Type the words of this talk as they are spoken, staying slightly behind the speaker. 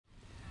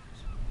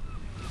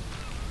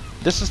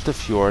This is the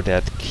fjord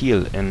at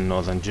Kiel in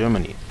northern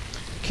Germany.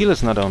 Kiel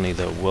is not only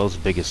the world's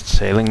biggest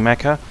sailing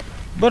mecca,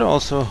 but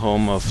also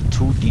home of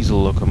 2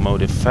 diesel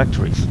locomotive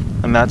factories,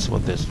 and that's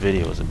what this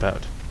video is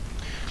about.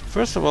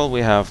 First of all,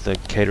 we have the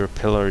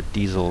Caterpillar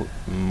diesel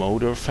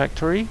motor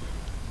factory,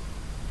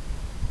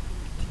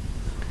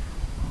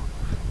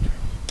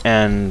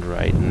 and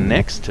right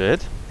next to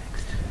it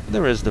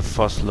there is the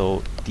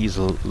Vosloh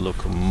diesel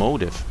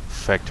locomotive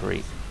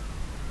factory.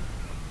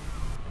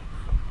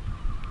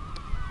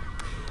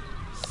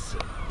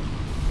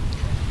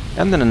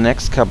 And in the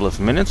next couple of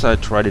minutes I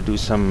try to do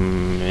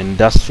some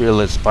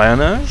industrial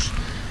espionage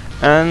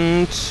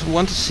and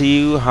want to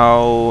see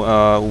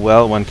how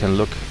well one can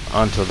look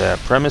onto their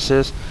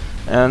premises,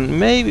 and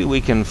maybe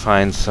we can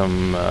find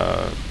some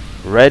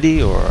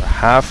ready or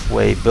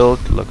halfway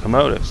built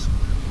locomotives.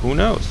 Who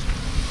knows?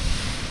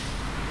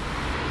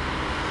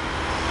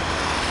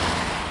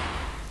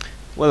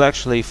 Well,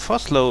 actually,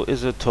 Vosloh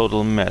is a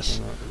total mess.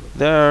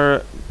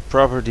 Their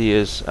property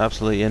is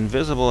absolutely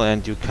invisible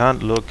and you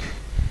can't look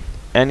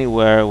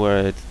anywhere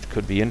where it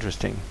could be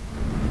interesting.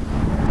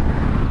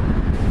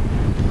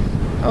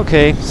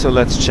 Okay, so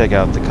let's check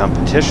out the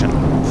competition.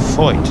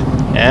 Voith.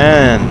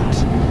 And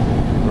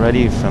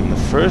ready from the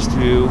first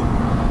view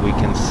we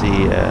can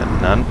see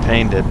an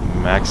unpainted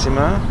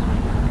Maxima.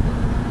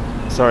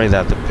 Sorry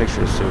that the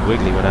picture is so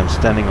wiggly, but I'm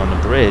standing on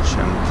a bridge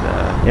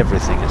and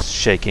everything is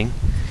shaking.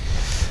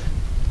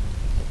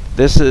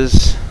 This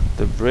is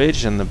the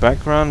bridge in the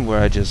background where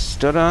I just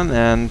stood on,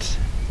 and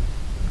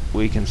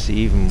we can see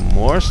even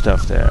more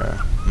stuff there.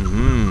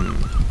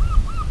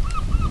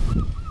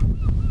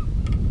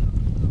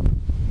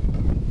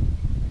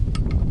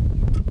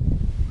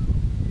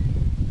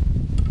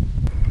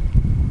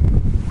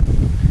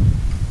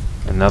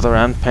 Another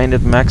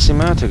unpainted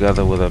Maxima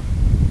together with a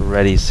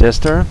ready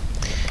sister,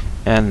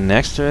 and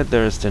next to it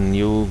there's the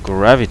new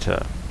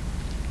Gravita.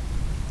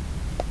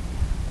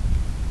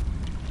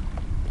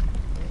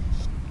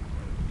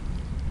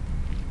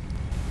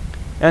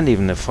 And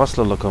even the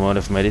Vosloh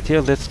locomotive made it here.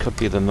 This could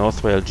be the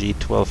North Rail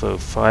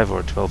G1205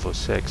 or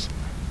 1206.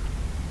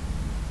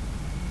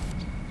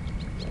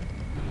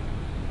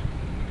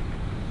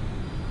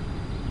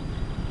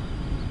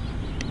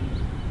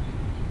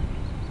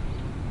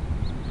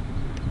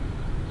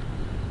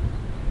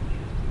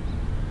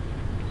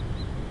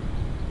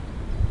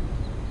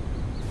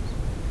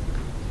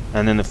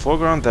 And in the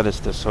foreground that is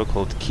the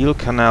so-called Kiel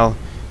Canal,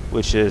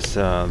 which is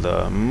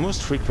the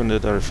most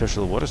frequented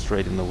artificial water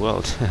strait in the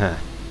world.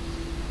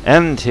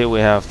 And here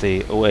we have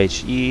the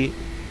OHE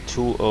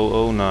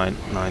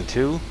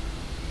 200992.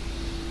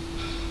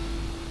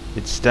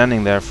 It's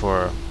standing there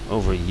for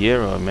over a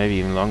year or maybe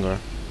even longer.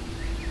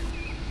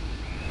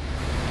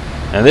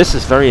 And this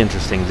is very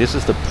interesting. This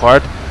is the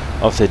part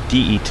of the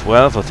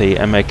DE12 of the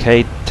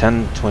MAK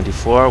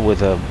 1024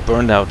 with a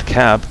burned out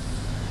cab,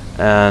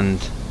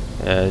 and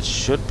it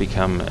should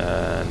become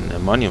a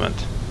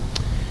monument.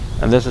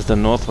 And this is the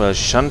North Rail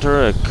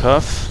shunter, a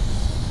cuff,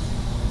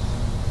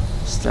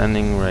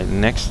 standing right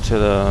next to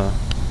the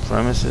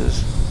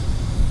premises,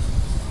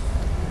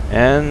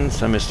 and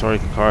some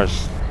historical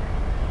cars.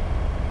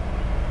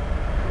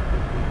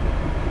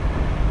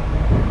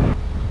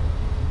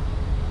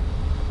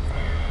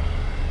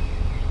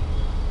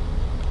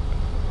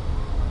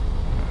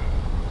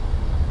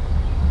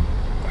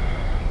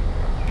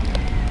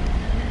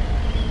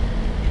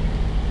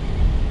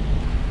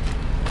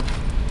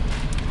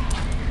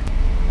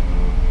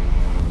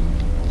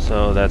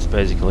 So that's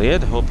basically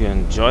it. Hope you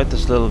enjoyed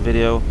this little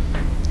video.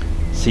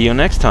 See you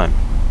next time.